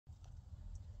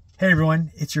Hey everyone,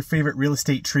 it's your favorite real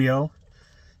estate trio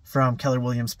from Keller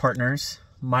Williams Partners.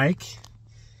 Mike,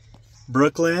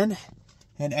 Brooklyn,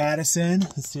 and Addison.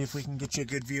 Let's see if we can get you a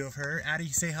good view of her. Addie,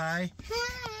 say hi.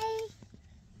 Hi.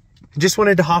 Just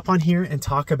wanted to hop on here and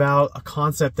talk about a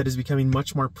concept that is becoming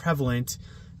much more prevalent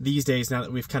these days now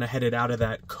that we've kind of headed out of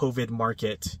that COVID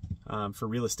market for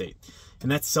real estate, and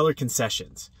that's seller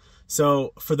concessions.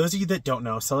 So for those of you that don't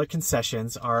know, seller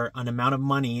concessions are an amount of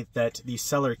money that the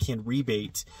seller can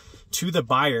rebate to the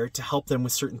buyer to help them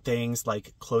with certain things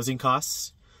like closing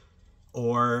costs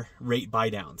or rate buy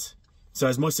downs. So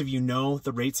as most of you know,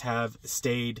 the rates have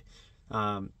stayed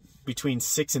between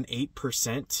 6 and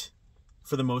 8%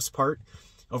 for the most part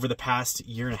over the past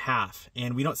year and a half.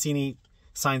 And we don't see any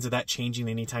signs of that changing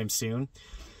anytime soon.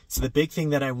 So the big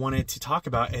thing that I wanted to talk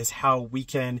about is how we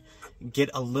can get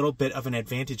a little bit of an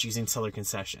advantage using seller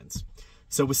concessions.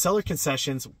 So with seller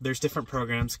concessions, there's different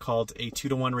programs called a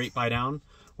 2-to-1 rate buy down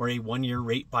or a 1-year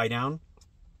rate buy down.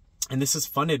 And this is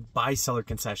funded by seller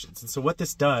concessions. And so what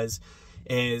this does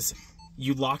is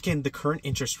you lock in the current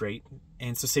interest rate.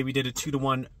 And so say we did a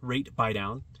 2-to-1 rate buy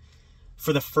down.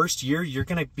 For the first year, you're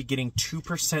going to be getting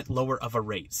 2% lower of a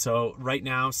rate. So right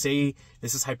now, say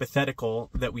this is hypothetical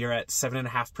that we are at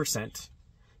 7.5%,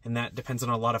 and that depends on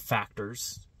a lot of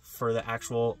factors for the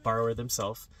actual borrower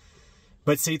themselves.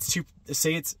 But say it's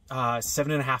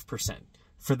 7.5%.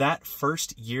 For that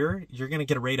first year, you're going to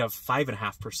get a rate of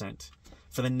 5.5%.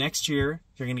 For the next year,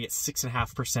 you're going to get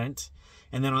 6.5%.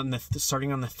 And then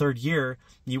starting on the third year,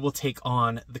 you will take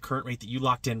on the current rate that you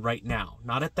locked in right now.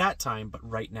 Not at that time, but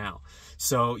right now.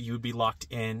 So you would be locked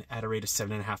in at a rate of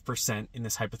 7.5% in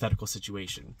this hypothetical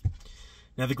situation.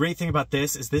 Now, the great thing about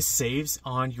this is this saves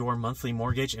on your monthly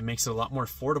mortgage and makes it a lot more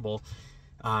affordable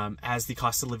as the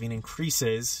cost of living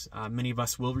increases. Many of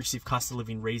us will receive cost of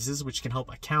living raises, which can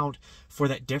help account for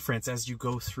that difference as you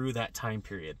go through that time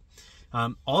period.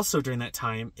 Also during that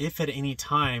time, if at any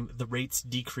time the rates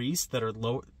decrease that are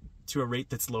low to a rate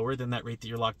that's lower than that rate that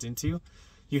you're locked into,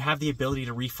 you have the ability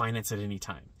to refinance at any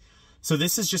time. So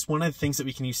this is just one of the things that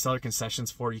we can use seller concessions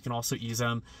for. You can also use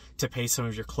them to pay some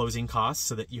of your closing costs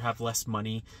so that you have less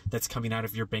money that's coming out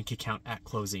of your bank account at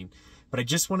closing. But I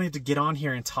just wanted to get on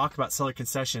here and talk about seller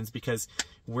concessions because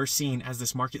we're seeing as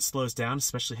this market slows down,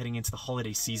 especially heading into the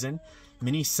holiday season,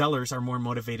 many sellers are more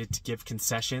motivated to give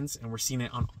concessions, and we're seeing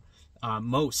it on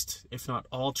most, if not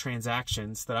all,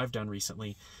 transactions that I've done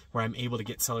recently where I'm able to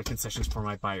get seller concessions for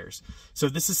my buyers. So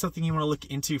if this is something you want to look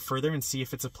into further and see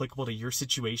if it's applicable to your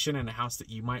situation and a house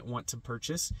that you might want to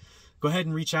purchase, go ahead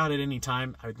and reach out at any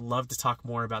time. I would love to talk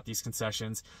more about these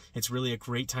concessions. It's really a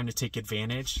great time to take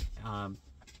advantage and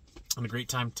a great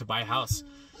time to buy a house.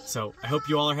 So I hope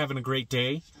you all are having a great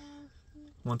day.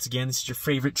 Once again, this is your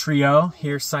favorite trio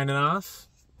here signing off.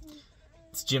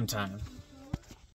 It's gym time.